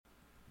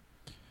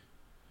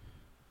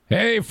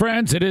Hey,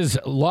 friends, it is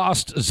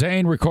Lost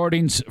Zane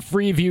Recordings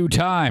FREEview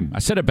time. I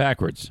said it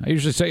backwards. I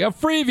usually say a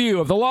FREEview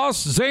of the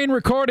Lost Zane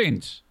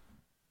Recordings.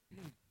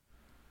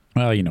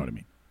 Well, you know what I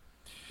mean.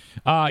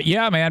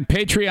 Yeah, man,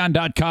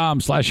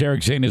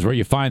 patreon.com/Eric Zane is where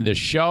you find this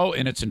show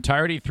in its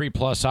entirety,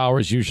 3+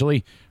 hours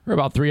usually, or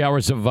about 3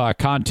 hours of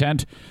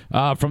content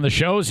from the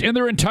shows in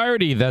their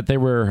entirety that they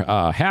were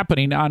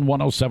happening on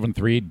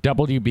 107.3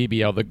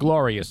 WBBO,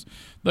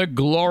 the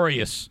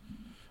glorious,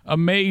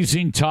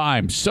 amazing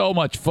time. So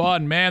much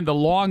fun, man. The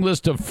long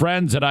list of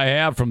friends that I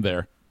have from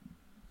there.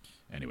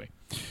 Anyway,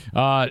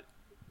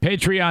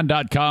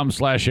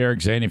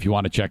 patreon.com/Eric Zane if you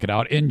want to check it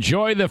out.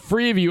 Enjoy the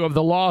FREEview of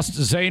the Lost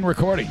Zane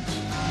Recordings.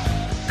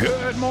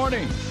 Good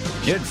morning.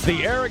 It's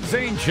the Eric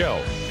Zane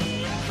Show.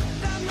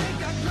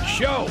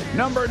 Show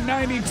number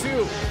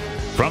 92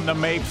 from the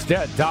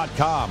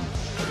Mapestead.com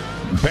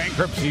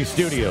Bankruptcy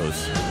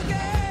Studios.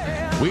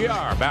 We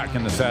are back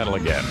in the saddle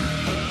again.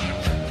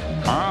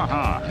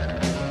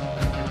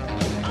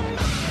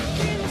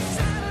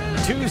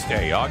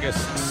 Tuesday,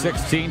 August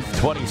 16th,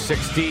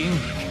 2016.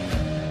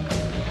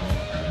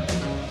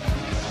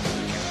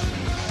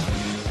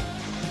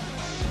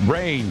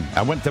 Rain.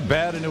 I went to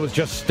bed and it was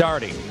just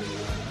starting.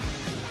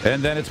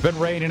 And then it's been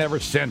raining ever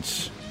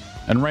since.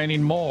 And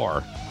raining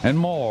more and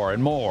more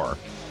and more.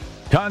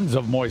 Tons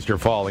of moisture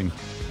falling.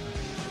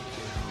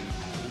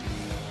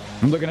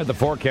 I'm looking at the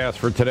forecast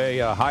for today.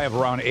 A high of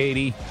around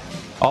 80.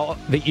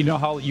 You know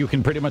how you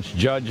can pretty much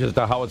judge as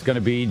to how it's going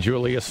to be.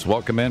 Julius,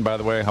 welcome in, by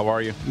the way. How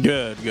are you?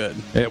 Good.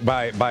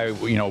 By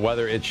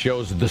whether it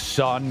shows the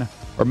sun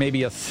or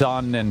maybe a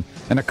sun and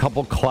a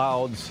couple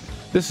clouds.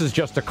 This is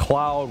just a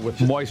cloud with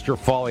moisture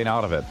falling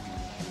out of it.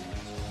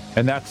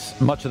 And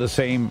that's much of the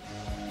same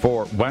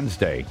for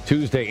Wednesday,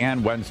 Tuesday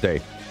and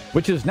Wednesday,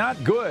 which is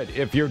not good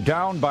if you're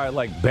down by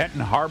like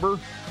Benton Harbor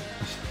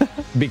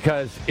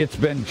because it's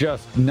been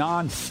just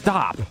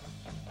nonstop.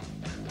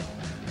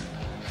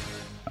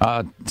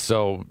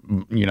 So,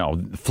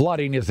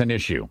 flooding is an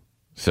issue.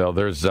 So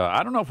there's,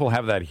 I don't know if we'll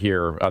have that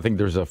here. I think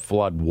there's a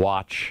flood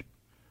watch,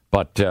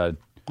 but I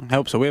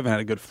hope so. We haven't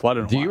had a good flood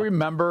in a while. Do you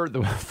remember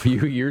a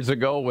few years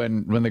ago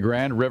when the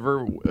Grand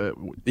River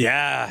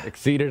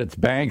exceeded its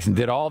banks and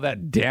did all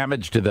that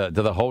damage to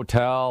the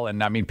hotel?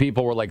 And I mean,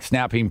 people were like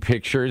snapping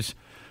pictures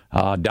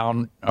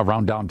down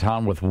around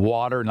downtown with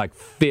water and like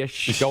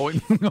fish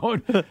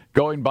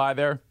going by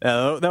there.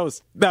 That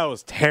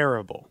was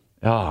terrible.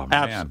 Oh, man.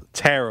 Absolutely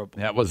terrible.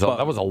 That was a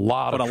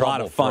lot of trouble a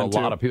lot of fun for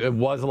a lot of people. It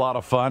was a lot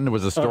of fun. It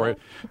was a story.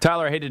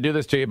 Tyler, I hate to do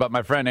this to you, but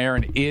my friend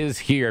Aaron is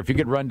here. If you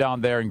could run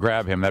down there and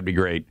grab him, that'd be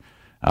great.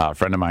 A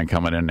friend of mine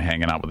coming in and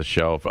hanging out with the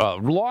show.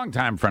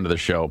 Longtime friend of the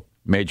show,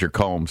 Major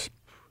Combs.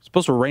 It's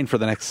supposed to rain for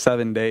the next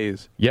 7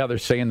 days. Yeah, they're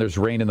saying there's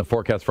rain in the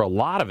forecast for a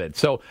lot of it.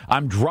 So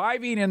I'm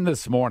driving in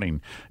this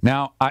morning.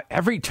 Now,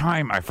 every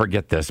time I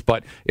forget this,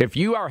 but if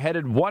you are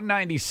headed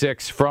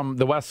 196 from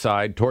the west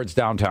side towards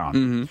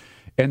downtown,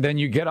 and then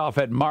you get off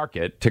at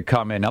Market to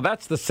come in. Now,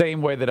 that's the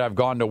same way that I've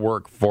gone to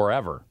work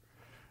forever,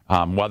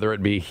 whether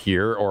it be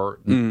here or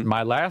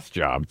my last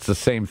job. It's the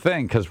same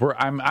thing because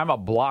I'm a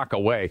block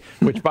away,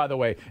 which, by the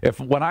way,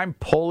 when I'm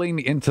pulling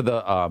into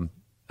the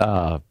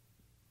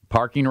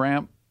parking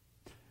ramp,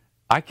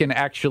 I can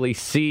actually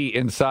see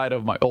inside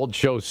of my old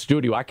show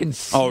studio. I can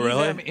see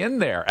them in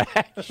there,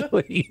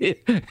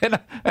 actually. and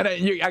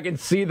I can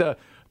see the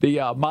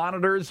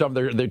monitors of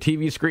their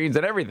TV screens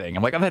and everything.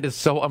 I'm like, that is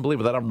so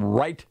unbelievable that I'm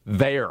right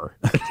there.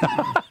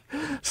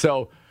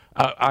 So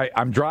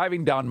I'm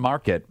driving down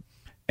Market,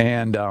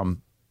 and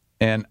I'm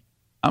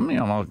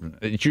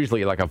it's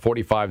usually like a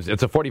 45.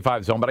 It's a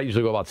 45 zone, but I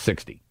usually go about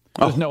 60.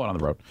 There's no one on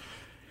the road.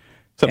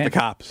 Except the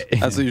cops.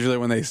 That's usually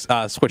when they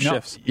switch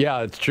shifts.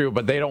 Yeah, it's true,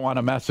 but they don't want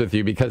to mess with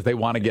you because they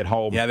want to get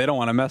home. Yeah, they don't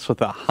want to mess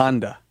with a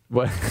Honda.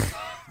 But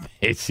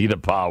they see the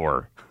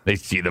power. They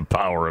see the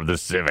power of the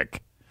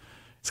Civic.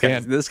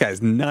 This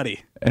guy's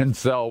nutty. And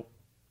so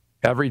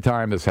every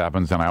time this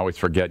happens, and I always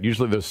forget,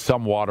 usually there's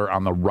some water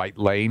on the right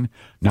lane.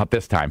 Not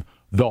this time.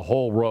 The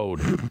whole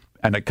road.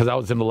 And because I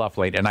was in the left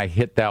lane, and I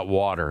hit that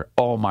water.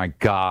 Oh, my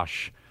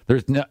gosh.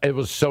 It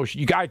was so...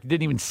 You guys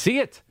didn't even see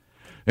it.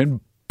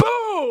 And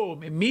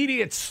boom!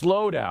 Immediate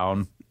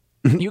slowdown.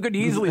 You could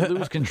easily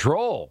lose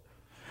control.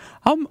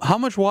 How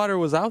much water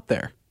was out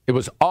there? It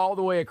was all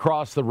the way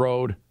across the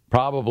road,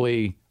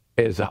 probably...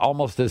 is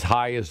almost as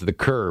high as the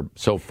curb,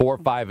 so 4 or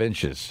 5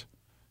 inches,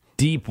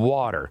 deep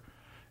water.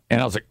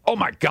 And I was like, oh,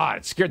 my God,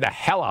 it scared the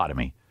hell out of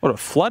me. Would have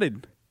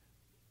flooded.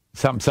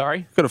 So, I'm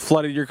sorry? Could have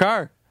flooded your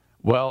car.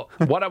 Well,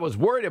 what I was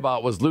worried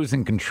about was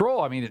losing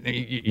control. I mean,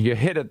 you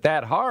hit it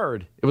that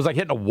hard. It was like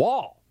hitting a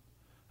wall.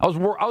 I was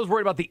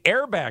worried about the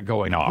airbag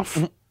going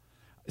off.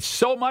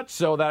 So much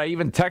so that I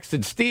even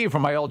texted Steve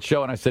from my old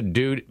show, and I said,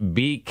 dude,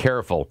 be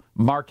careful.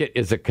 Market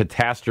is a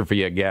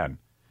catastrophe again.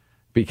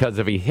 Because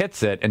if he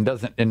hits it and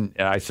doesn't, and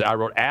I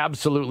wrote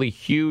absolutely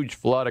huge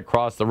flood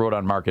across the road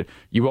on Market.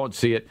 You won't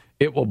see it.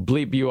 It will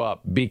bleep you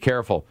up. Be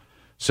careful.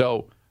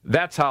 So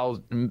that's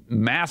how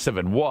massive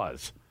it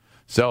was.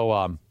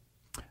 So,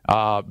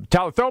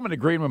 Tyler, throw him in the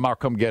green room. I'll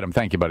come get him.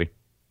 Thank you, buddy.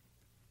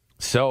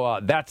 So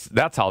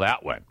that's how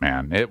that went,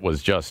 man. It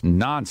was just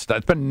nonstop.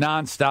 It's been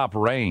nonstop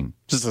rain.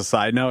 Just a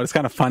side note, it's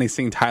kind of funny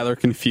seeing Tyler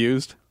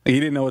confused. He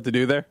didn't know what to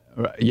do there.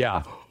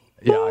 Yeah,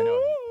 I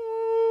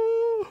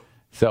know.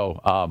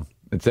 So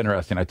it's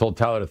interesting. I told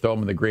Tyler to throw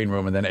him in the green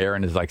room, and then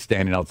Aaron is like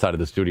standing outside of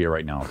the studio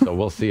right now. So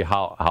we'll see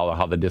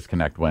how the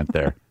disconnect went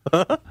there,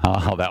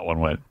 how that one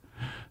went.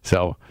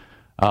 So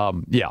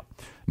yeah.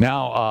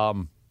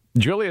 Now,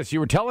 Julius, you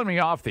were telling me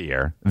off the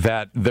air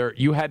that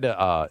you had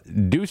to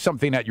do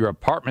something at your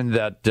apartment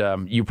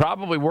that you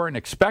probably weren't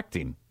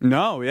expecting.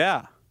 No,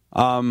 yeah.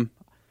 So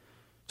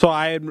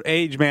I had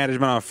age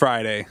management on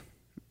Friday.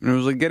 And it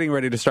was like getting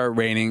ready to start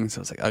raining, so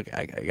I was like,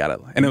 okay, I got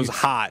it. And it was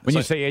hot. When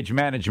you say age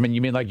management,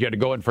 you mean like you had to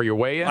go in for your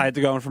weigh-in? I had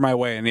to go in for my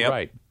weigh-in, yep.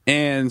 Right.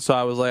 And so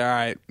I was like,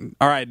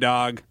 all right,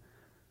 dog,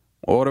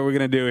 what are we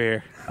going to do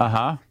here?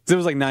 Uh-huh. It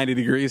was like 90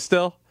 degrees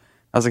still.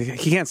 I was like,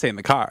 he can't stay in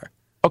the car.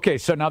 Okay,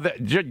 so now,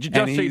 just so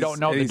you don't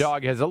know, the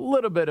dog has a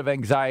little bit of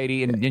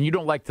anxiety, and you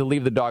don't like to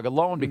leave the dog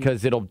alone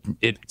because it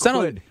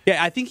could.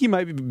 Yeah, I think he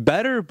might be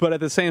better, but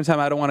at the same time,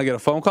 I don't want to get a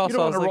phone call. You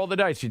don't want to roll the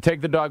dice. You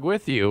take the dog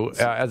with you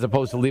as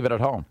opposed to leave it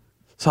at home.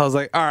 So I was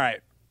like, all right,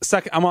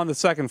 I'm on the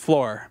second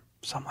floor.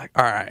 So I'm like,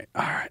 all right.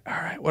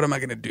 What am I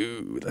going to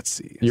do? Let's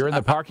see. You're in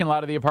the parking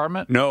lot of the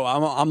apartment? No,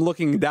 I'm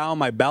looking down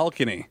my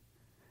balcony,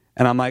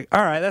 and I'm like,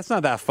 all right, that's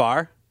not that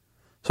far.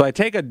 So I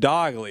take a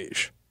dog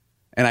leash,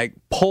 and I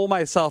pull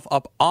myself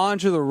up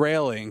onto the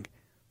railing,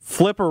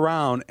 flip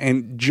around,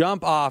 and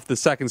jump off the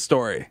second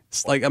story.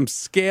 It's like I'm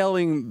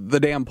scaling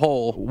the damn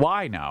pole.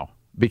 Why now?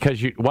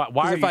 Because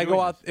why? If I go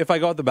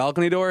out the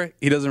balcony door,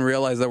 he doesn't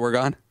realize that we're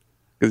gone.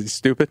 Because he's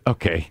stupid.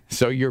 Okay,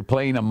 so you're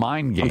playing a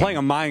mind game. I'm playing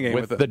a mind game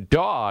with the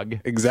dog,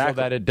 exactly,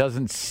 so that it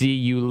doesn't see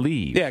you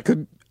leave. Yeah,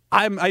 because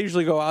I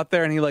usually go out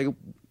there and he like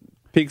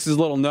peeks his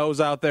little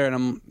nose out there,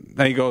 and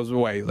then he goes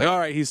away. He's like, all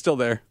right, he's still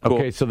there. Cool.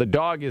 Okay, so the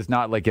dog is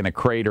not like in a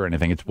crate or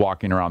anything; it's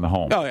walking around the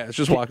home. Oh yeah, it's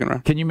just walking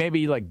around. Can you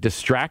maybe like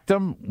distract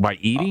him by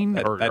eating,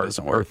 that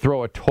doesn't work. Or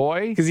throw a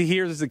toy? Because he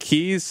hears the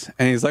keys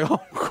and he's like, oh,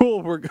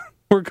 cool,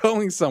 we're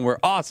going somewhere,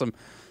 awesome.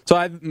 So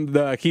I had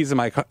the keys in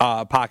my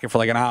pocket for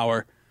like an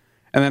hour.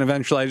 And then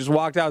eventually I just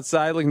walked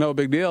outside like no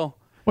big deal.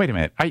 Wait a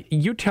minute. Are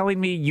you telling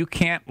me you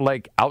can't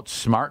like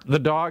outsmart the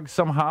dog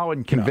somehow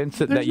and convince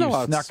it that you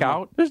snuck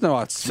out? There's no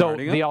outsmarting. So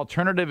the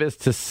alternative is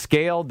to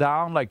scale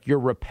down like you're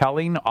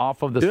rappelling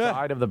off of the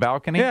side of the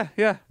balcony?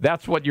 Yeah.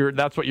 That's what you're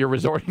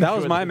resorting to. That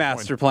was my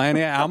master plan.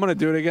 Yeah, I'm going to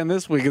do it again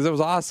this week because it was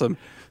awesome.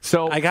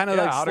 So I kind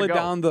of slid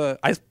down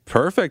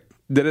perfect.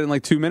 Did it in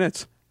like 2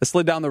 minutes. I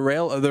slid down the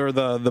rail,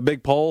 the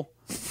big pole,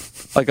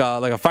 like a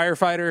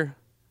firefighter.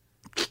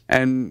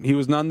 And he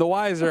was none the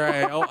wiser.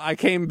 I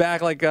came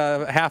back like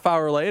a half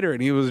hour later,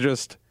 and he was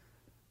just...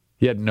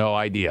 He had no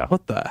idea.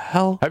 What the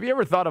hell? Have you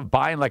ever thought of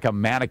buying like a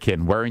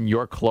mannequin, wearing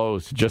your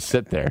clothes to just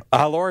sit there?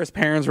 Laura's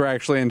parents were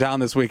actually in town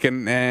this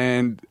weekend,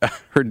 and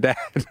her dad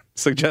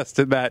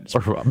suggested that.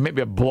 Or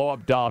maybe a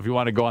blow-up doll if you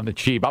want to go on the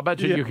cheap. I'll bet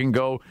you can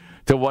go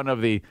to one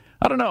of the...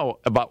 I don't know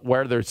about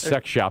where there's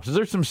sex shops. Is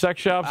there some sex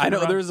shops? I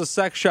know there's a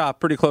sex shop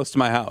pretty close to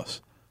my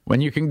house. When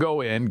you can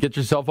go in, get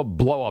yourself a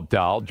blow-up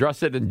doll,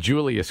 dress it in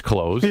Julius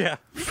clothes. Yeah,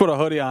 put a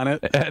hoodie on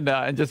it.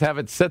 And just have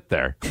it sit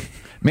there.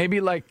 Maybe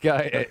like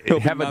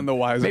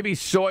maybe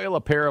soil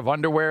a pair of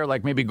underwear,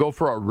 like maybe go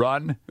for a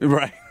run.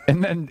 Right.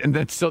 And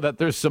then so that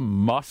there's some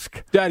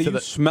musk. Daddy, you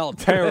smell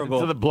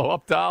terrible. To the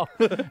blow-up doll.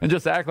 And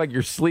just act like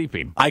you're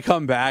sleeping. I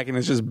come back and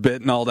it's just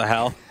bitten all to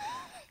hell.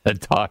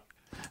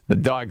 The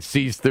dog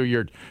sees through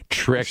your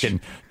trick and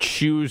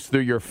chews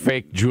through your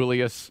fake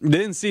Julius.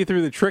 Didn't see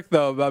through the trick,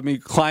 though, about me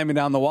climbing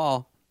down the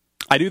wall.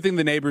 I do think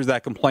the neighbors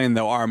that complain,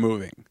 though, are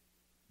moving.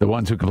 The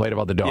ones who complain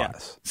about the dog?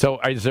 Yes. So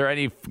is there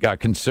any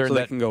concern so that...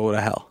 they can go to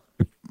hell.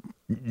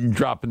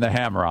 Dropping the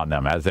hammer on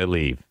them as they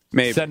leave?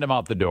 Maybe. Send them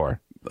out the door.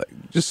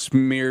 Just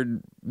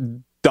smeared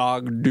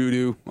dog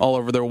doo-doo all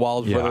over their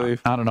walls before they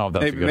leave. I don't know if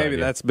that's a good idea. Maybe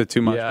that's a bit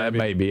too much. Yeah, it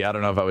may be. I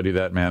don't know if I would do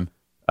that, man.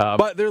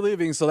 But they're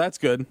leaving, so that's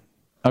good.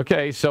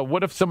 Okay, so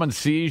what if someone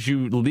sees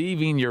you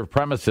leaving your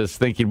premises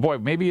thinking, boy,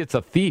 maybe it's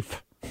a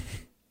thief?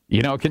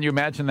 You know, can you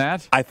imagine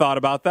that? I thought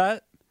about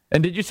that.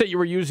 And did you say you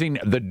were using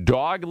the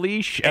dog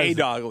leash?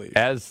 Dog leash.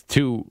 As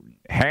to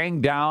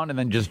hang down and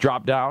then just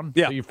drop down?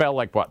 Yeah. So you fell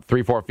like, what,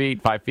 3-4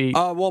 feet, 5 feet?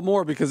 Well,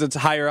 more because it's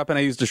higher up and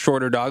I used a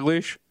shorter dog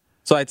leash.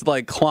 So I had to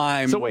like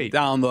climb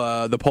down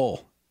the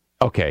pole.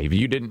 Okay,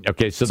 you didn't.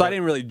 Okay, so I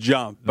didn't really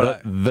jump, but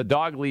the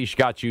dog leash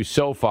got you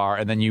so far,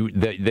 and then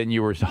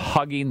you were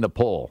hugging the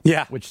pole.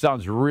 Yeah, which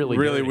sounds really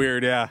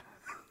weird. Yeah,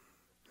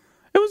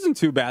 it wasn't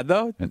too bad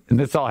though. And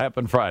this all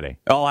happened Friday.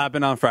 All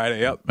happened on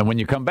Friday. Yep. And when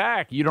you come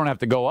back, you don't have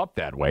to go up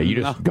that way. You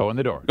just go in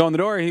the door. Go in the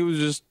door. He was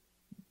just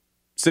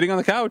sitting on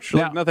the couch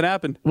like nothing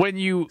happened. When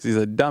he's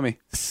a dummy.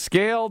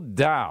 Scaled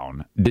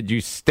down, did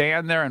you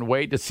stand there and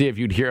wait to see if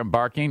you'd hear him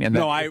barking? And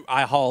no,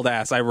 I hauled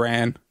ass. I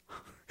ran.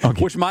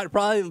 Okay. Which might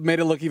probably made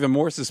it look even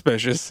more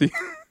suspicious.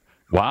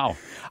 Wow.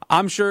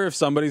 I'm sure if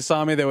somebody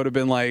saw me, they would have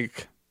been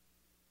like,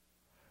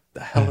 the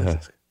hell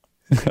is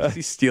this? Is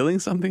he stealing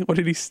something? What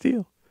did he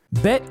steal?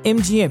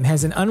 BetMGM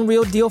has an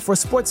unreal deal for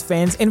sports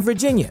fans in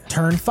Virginia.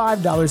 Turn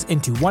 $5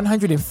 into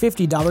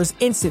 $150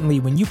 instantly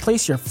when you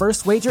place your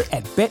first wager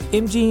at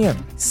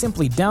BetMGM.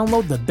 Simply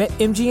download the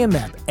BetMGM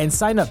app and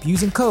sign up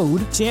using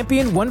code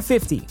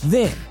Champion150.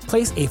 Then,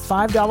 place a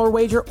 $5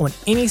 wager on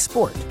any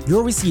sport.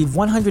 You'll receive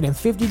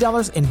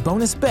 $150 in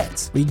bonus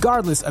bets,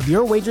 regardless of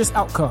your wager's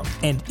outcome.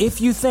 And if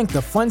you think the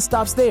fun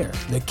stops there,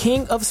 the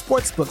king of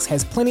sportsbooks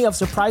has plenty of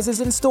surprises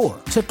in store.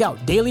 Check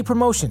out daily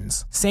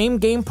promotions,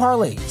 same-game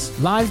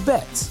parlays, live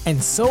bets,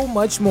 and so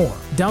much more.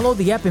 Download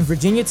the app in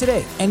Virginia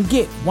today and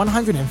get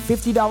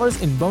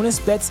 $150 in bonus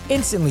bets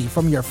instantly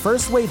from your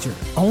first wager.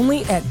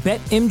 Only at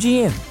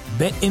BetMGM.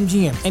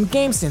 BetMGM and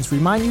GameSense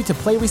remind you to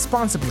play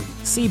responsibly.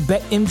 See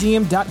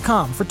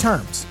BetMGM.com for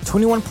terms.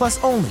 21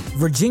 plus only.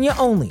 Virginia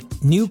only.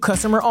 New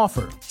customer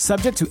offer.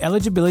 Subject to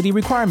eligibility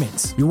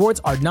requirements.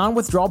 Rewards are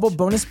non-withdrawable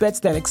bonus bets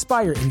that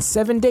expire in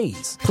 7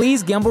 days.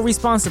 Please gamble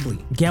responsibly.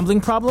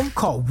 Gambling problem?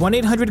 Call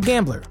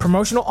 1-800-GAMBLER.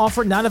 Promotional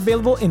offer not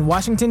available in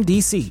Washington,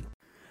 D.C.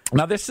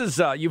 Now, this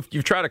is,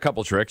 you've tried a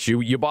couple tricks.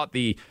 You bought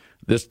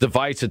this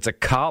device. It's a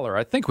collar.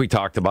 I think we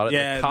talked about it.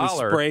 Yeah, the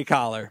spray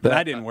collar.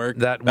 That didn't work.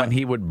 That when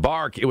he would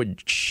bark, it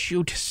would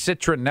shoot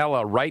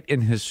citronella right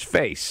in his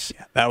face.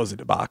 Yeah, that was a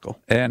debacle.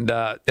 And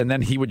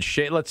then he would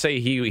shake. Let's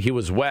say he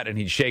was wet and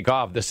he'd shake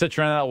off. The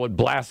citronella would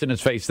blast in his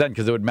face then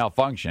because it would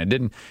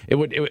malfunction.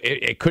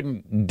 It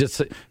couldn't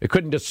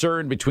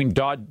discern between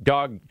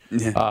dog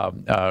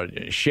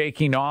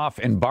shaking off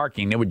and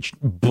barking. It would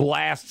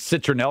blast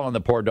citronella in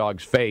the poor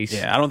dog's face.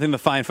 Yeah, I don't think the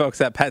fine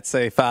folks at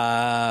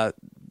PetSafe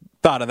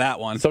thought of that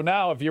one. So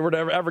now, if you were to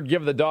ever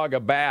give the dog a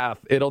bath,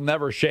 it'll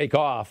never shake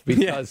off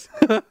because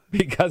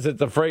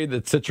it's afraid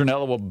that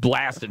citronella will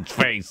blast its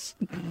face.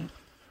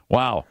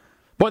 Wow.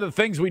 Boy, the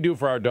things we do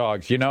for our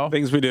dogs, you know?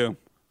 Things we do.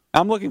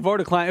 I'm looking forward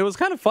to climbing. It was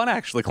kind of fun,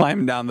 actually,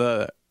 climbing down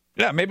the...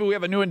 Yeah, maybe we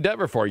have a new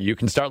endeavor for you. You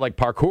can start like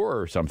parkour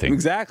or something.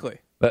 Exactly.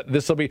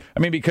 This will be,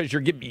 because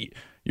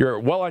you're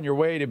well on your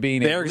way to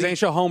being the Eric Zane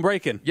Show home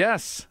breaking.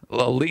 Yes,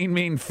 a lean,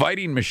 mean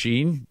fighting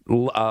machine,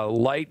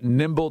 light,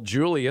 nimble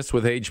Julius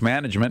with age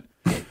management.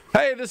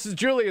 Hey, this is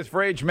Julius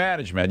for age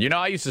management.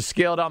 I used to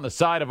scale down the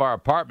side of our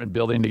apartment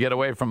building to get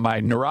away from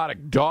my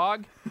neurotic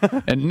dog,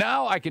 and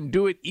now I can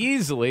do it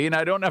easily, and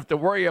I don't have to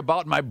worry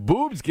about my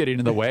boobs getting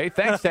in the way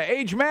thanks to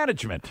age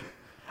management.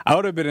 I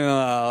would have been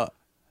in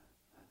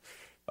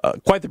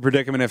quite the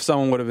predicament if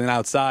someone would have been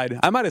outside.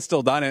 I might have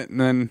still done it, and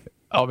then...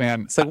 Oh,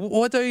 man. It's like,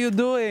 what are you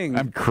doing?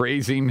 I'm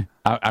crazing.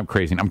 I'm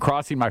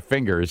crossing my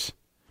fingers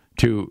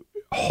to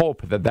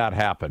hope that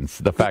happens.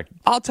 The fact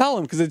I'll tell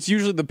them, because it's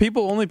usually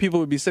only people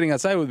who would be sitting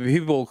outside would be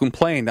people who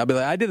complain. I'll be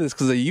like, I did this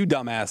because of you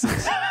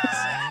dumbasses.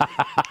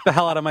 The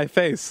hell out of my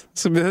face.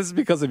 So this is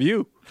because of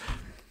you.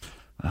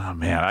 Oh,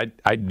 man,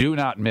 I do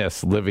not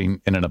miss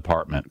living in an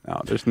apartment.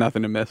 No, there's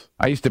nothing to miss.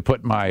 I used to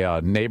put my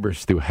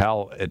neighbors through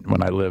hell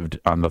when I lived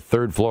on the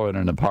third floor in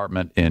an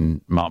apartment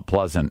in Mount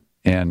Pleasant.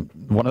 And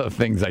one of the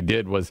things I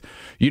did was,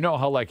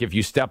 how like if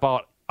you step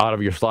out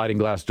of your sliding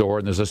glass door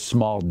and there's a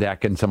small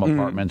deck in some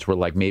apartments where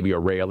like maybe a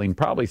railing,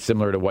 probably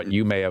similar to what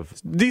you may have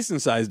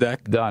decent sized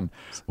deck done.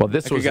 Well,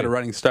 this was got a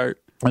running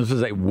start. This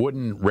is a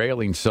wooden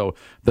railing, so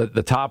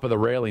the top of the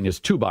railing is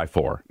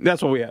 2x4.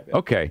 That's what we have. Yeah.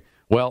 Okay.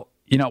 Well,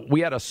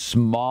 we had a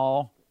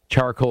small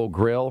charcoal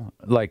grill,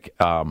 like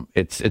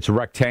it's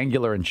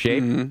rectangular in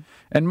shape,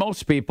 and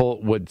most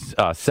people would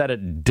set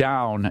it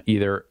down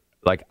either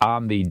like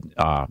on the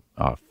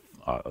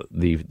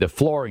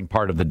flooring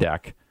part of the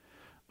deck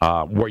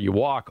where you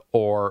walk,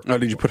 or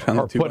did you put it on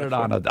or put it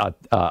on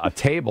a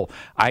table.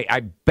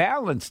 I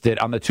balanced it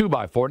on the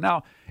 2x4.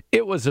 Now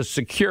it was a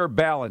secure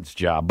balance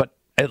job, but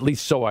at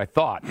least so I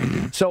thought.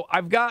 So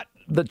I've got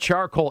the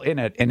charcoal in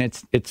it, and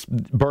it's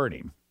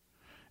burning,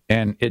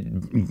 and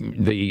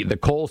the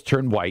coals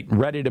turn white,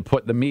 ready to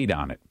put the meat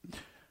on it.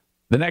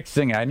 The next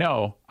thing I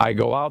know, I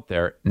go out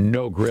there,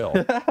 no grill.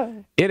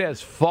 It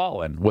has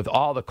fallen with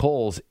all the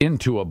coals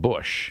into a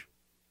bush.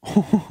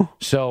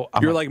 So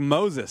you're like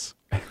Moses.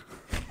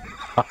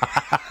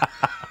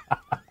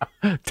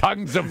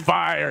 Tongues of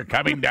fire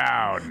coming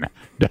down.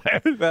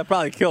 That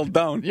probably killed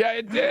Doan. Yeah,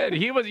 it did.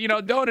 He was,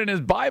 Doan in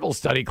his Bible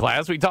study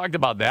class. We talked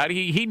about that.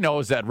 He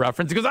knows that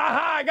reference. He goes,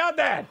 aha, I got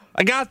that.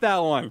 I got that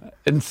one.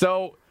 And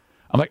so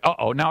I'm like,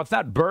 uh-oh, now it's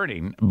not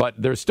burning,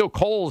 but there's still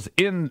coals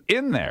in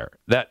there.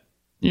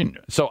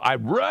 So I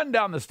run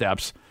down the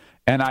steps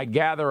and I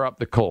gather up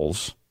the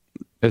coals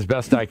as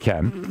best I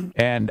can,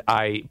 and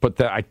I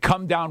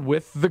come down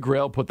with the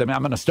grill, put them.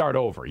 I'm going to start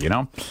over.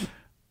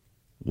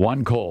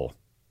 One coal,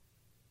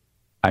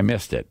 I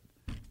missed it,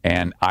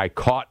 and I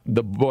caught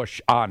the bush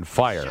on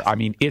fire. I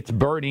mean, it's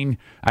burning.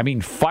 I mean,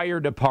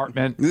 fire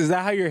department. Is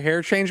that how your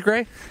hair changed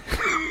gray?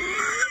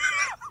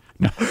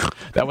 No,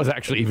 that was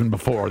actually even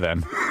before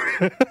then.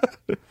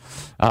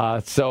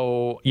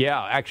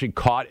 Actually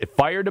caught it.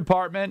 Fire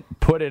department,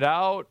 put it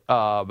out.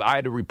 I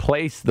had to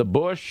replace the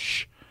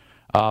bush.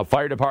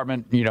 Fire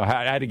department, I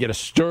had to get a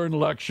stern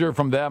lecture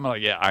from them. I'm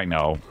like, yeah, I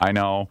know.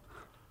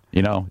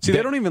 See,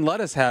 they don't even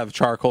let us have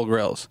charcoal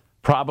grills.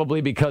 Probably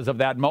because of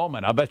that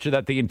moment. I bet you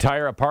that the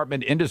entire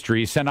apartment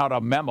industry sent out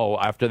a memo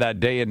after that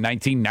day in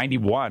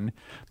 1991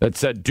 that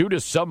said, due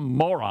to some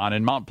moron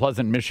in Mount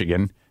Pleasant,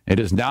 Michigan, it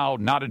is now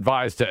not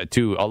advised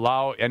to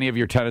allow any of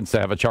your tenants to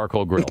have a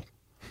charcoal grill.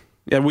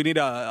 Yeah, we need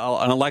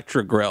an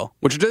electric grill,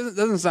 which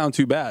doesn't sound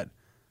too bad.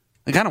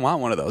 I kind of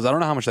want one of those. I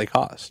don't know how much they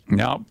cost.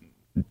 No,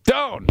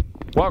 don't.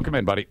 Welcome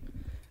in, buddy.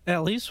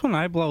 At least when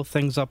I blow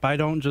things up, I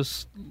don't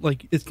just,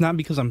 it's not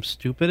because I'm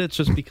stupid. It's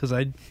just because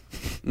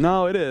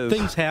No, it is.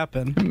 things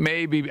happen.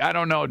 Maybe. I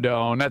don't know,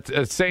 Doan.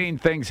 That's saying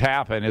things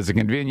happen is a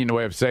convenient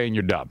way of saying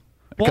you're dumb.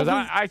 Because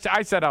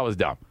I said I was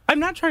dumb. I'm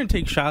not trying to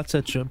take shots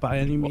at you by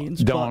any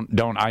means. Don't.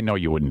 I know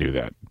you wouldn't do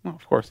that. Well,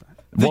 of course not.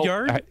 The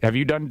yard? Have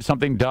you done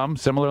something dumb,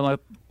 similar?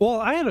 Well,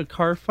 I had a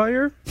car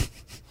fire.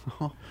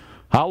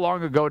 How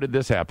long ago did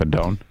this happen,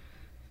 Doan?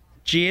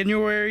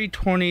 January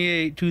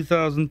 28,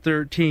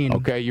 2013.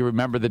 Okay, you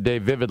remember the day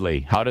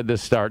vividly. How did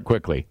this start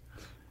quickly?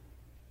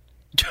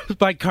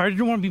 My car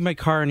didn't want to be my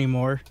car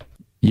anymore.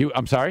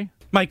 I'm sorry?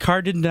 My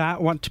car did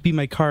not want to be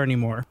my car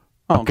anymore.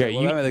 Oh, okay,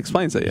 well, that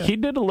explains it, yeah. He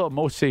did a little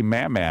Mose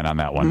Man on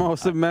that one.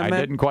 Mose Man? I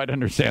didn't quite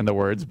understand the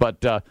words,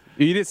 but...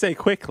 you did say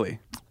quickly.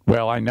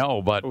 Well, I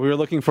know, but... We were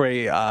looking for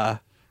a...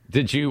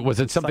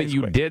 Was it something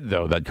you did,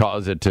 though, that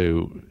caused it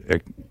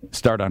to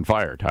start on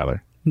fire,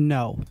 Tyler?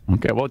 No.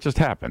 Okay, well, it just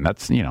happened.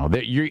 That's,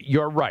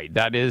 you're right.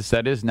 That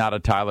is not a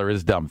Tyler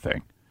is dumb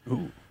thing.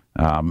 Ooh.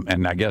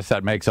 And I guess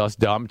that makes us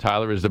dumb.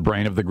 Tyler is the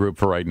brain of the group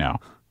for right now.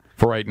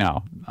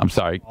 I'm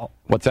sorry.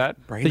 What's that?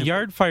 The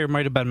yard fire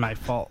might have been my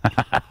fault.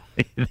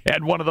 They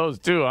had one of those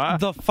too, huh?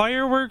 The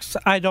fireworks,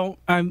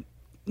 I'm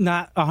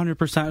not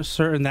 100%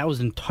 certain that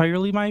was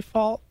entirely my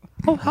fault.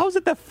 Well, how is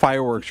it that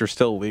fireworks are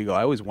still legal?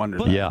 I always wondered.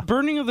 But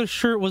burning of the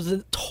shirt was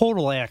a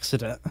total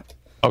accident.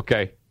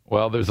 Okay.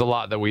 Well, there's a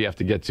lot that we have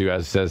to get to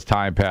as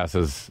time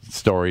passes,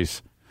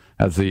 stories,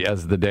 as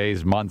the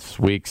days, months,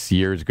 weeks,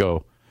 years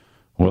go.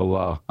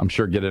 We'll, I'm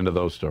sure, get into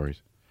those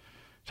stories.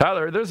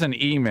 Tyler, there's an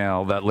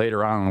email that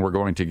later on we're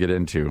going to get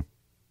into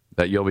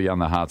that you'll be on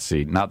the hot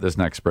seat. Not this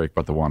next break,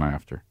 but the one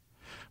after.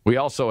 We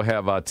also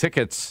have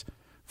tickets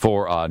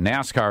for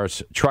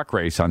NASCAR's truck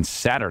race on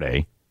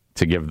Saturday.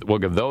 We'll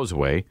give those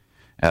away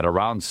at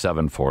around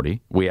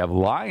 7:40. We have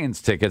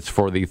Lions tickets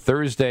for the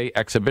Thursday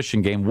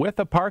exhibition game with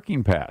a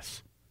parking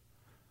pass.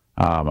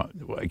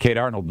 Kate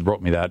Arnold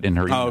wrote me that in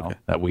her email,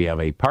 that we have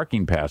a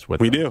parking pass with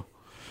them. We do.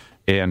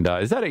 And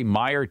is that a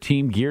Meyer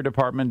Team Gear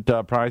Department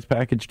prize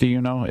package? Do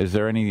you know? Is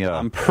there any...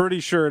 I'm pretty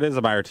sure it is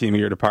a Meyer Team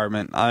Gear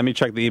Department. Let me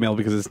check the email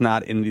because it's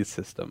not in the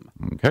system.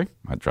 Okay.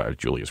 I tried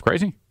Julia's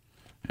crazy.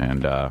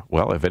 And,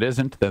 well, if it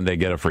isn't, then they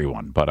get a free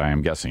one. But I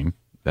am guessing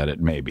that it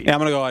may be. Yeah, I'm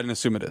going to go ahead and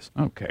assume it is.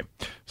 Okay.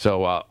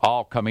 So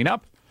all coming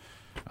up.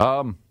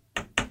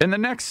 In the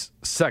next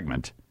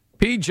segment,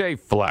 P.J.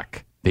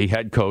 Fleck, the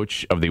head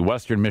coach of the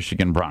Western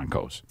Michigan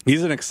Broncos.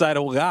 He's an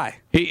excitable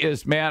guy. He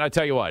is, man, I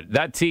tell you what,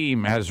 that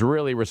team has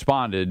really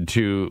responded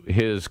to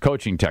his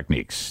coaching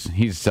techniques.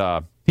 He's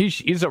a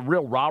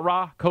real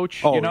rah-rah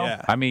coach, you know?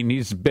 Yeah. I mean,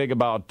 he's big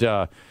about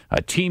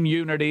team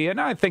unity, and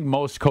I think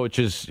most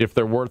coaches, if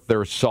they're worth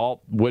their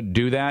salt, would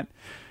do that.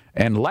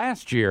 And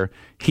last year,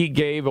 he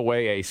gave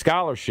away a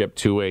scholarship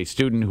to a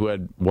student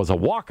who was a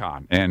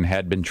walk-on and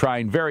had been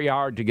trying very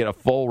hard to get a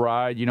full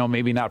ride,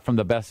 maybe not from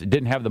the best,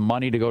 didn't have the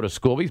money to go to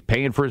school. He's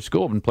paying for his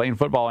school, been playing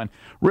football and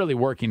really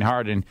working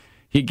hard. And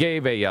he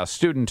gave a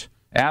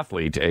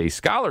student-athlete a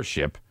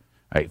scholarship,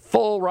 a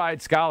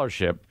full-ride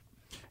scholarship.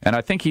 And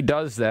I think he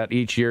does that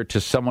each year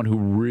to someone who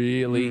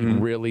really,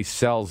 really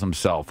sells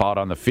himself out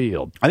on the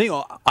field. I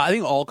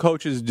think all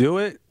coaches do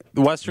it.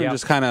 Western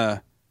just kind of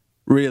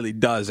really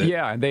does it.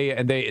 Yeah, and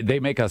they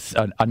make us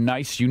a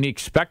nice, unique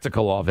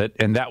spectacle of it,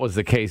 and that was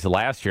the case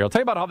last year. I'll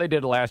tell you about how they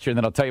did it last year, and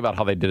then I'll tell you about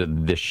how they did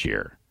it this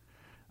year.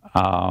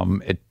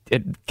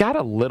 It got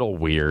a little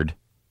weird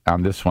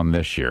on this one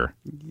this year.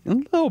 A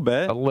little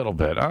bit.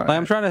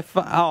 I'm trying to...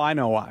 I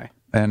know why.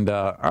 And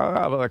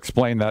I'll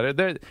explain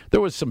that.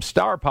 There was some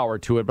star power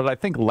to it, but I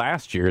think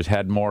last year's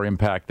had more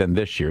impact than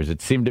this year's. It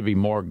seemed to be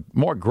more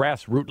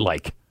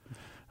grassroots-like.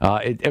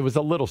 It was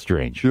a little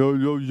strange.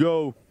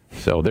 Yo.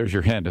 So there's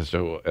your hint as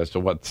to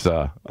what's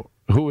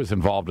who is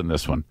involved in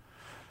this one.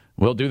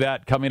 We'll do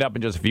that coming up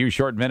in just a few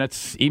short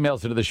minutes.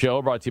 Emails into the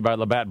show brought to you by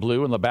Labatt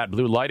Blue and Labatt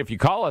Blue Light. If you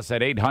call us at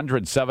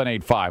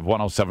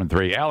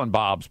 800-785-1073, Alan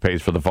Bob's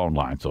pays for the phone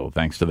line, so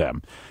thanks to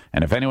them.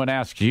 And if anyone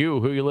asks you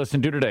who you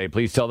listen to today,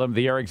 please tell them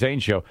the Eric Zane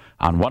Show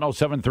on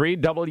 1073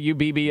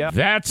 WBBF.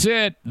 That's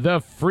it. The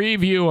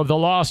FREEview of the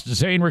lost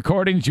Zane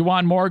recordings. You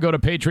want more? Go to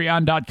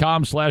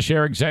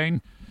patreon.com/Eric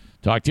Zane.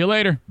 Talk to you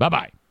later.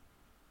 Bye-bye.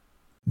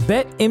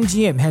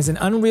 BetMGM has an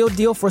unreal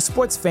deal for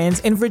sports fans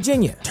in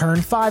Virginia. Turn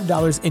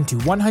 $5 into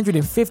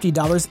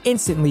 $150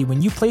 instantly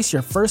when you place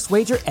your first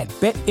wager at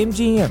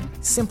BetMGM.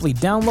 Simply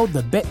download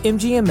the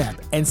BetMGM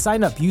app and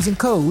sign up using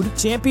code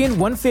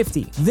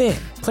Champion150. Then,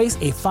 Place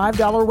a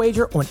 $5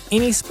 wager on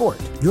any sport.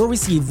 You'll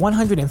receive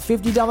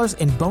 $150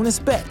 in bonus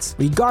bets,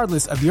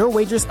 regardless of your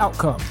wager's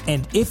outcome.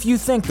 And if you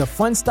think the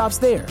fun stops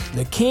there,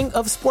 the King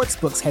of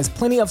Sportsbooks has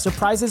plenty of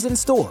surprises in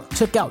store.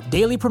 Check out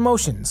daily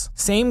promotions,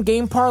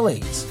 same-game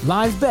parlays,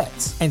 live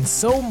bets, and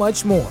so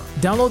much more.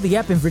 Download the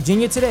app in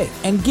Virginia today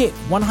and get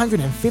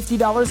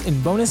 $150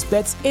 in bonus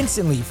bets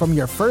instantly from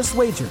your first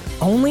wager.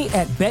 Only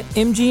at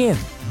BetMGM.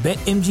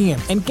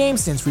 BetMGM and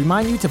GameSense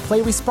remind you to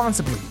play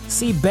responsibly.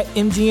 See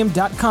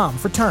BetMGM.com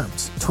for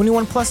terms.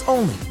 21 plus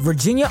only.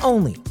 Virginia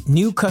only.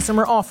 New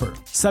customer offer.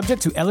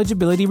 Subject to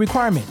eligibility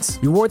requirements.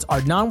 Rewards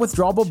are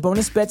non-withdrawable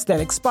bonus bets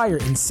that expire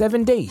in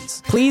 7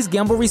 days. Please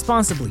gamble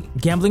responsibly.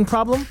 Gambling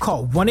problem?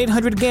 Call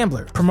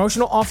 1-800-GAMBLER.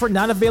 Promotional offer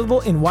not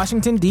available in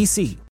Washington, D.C.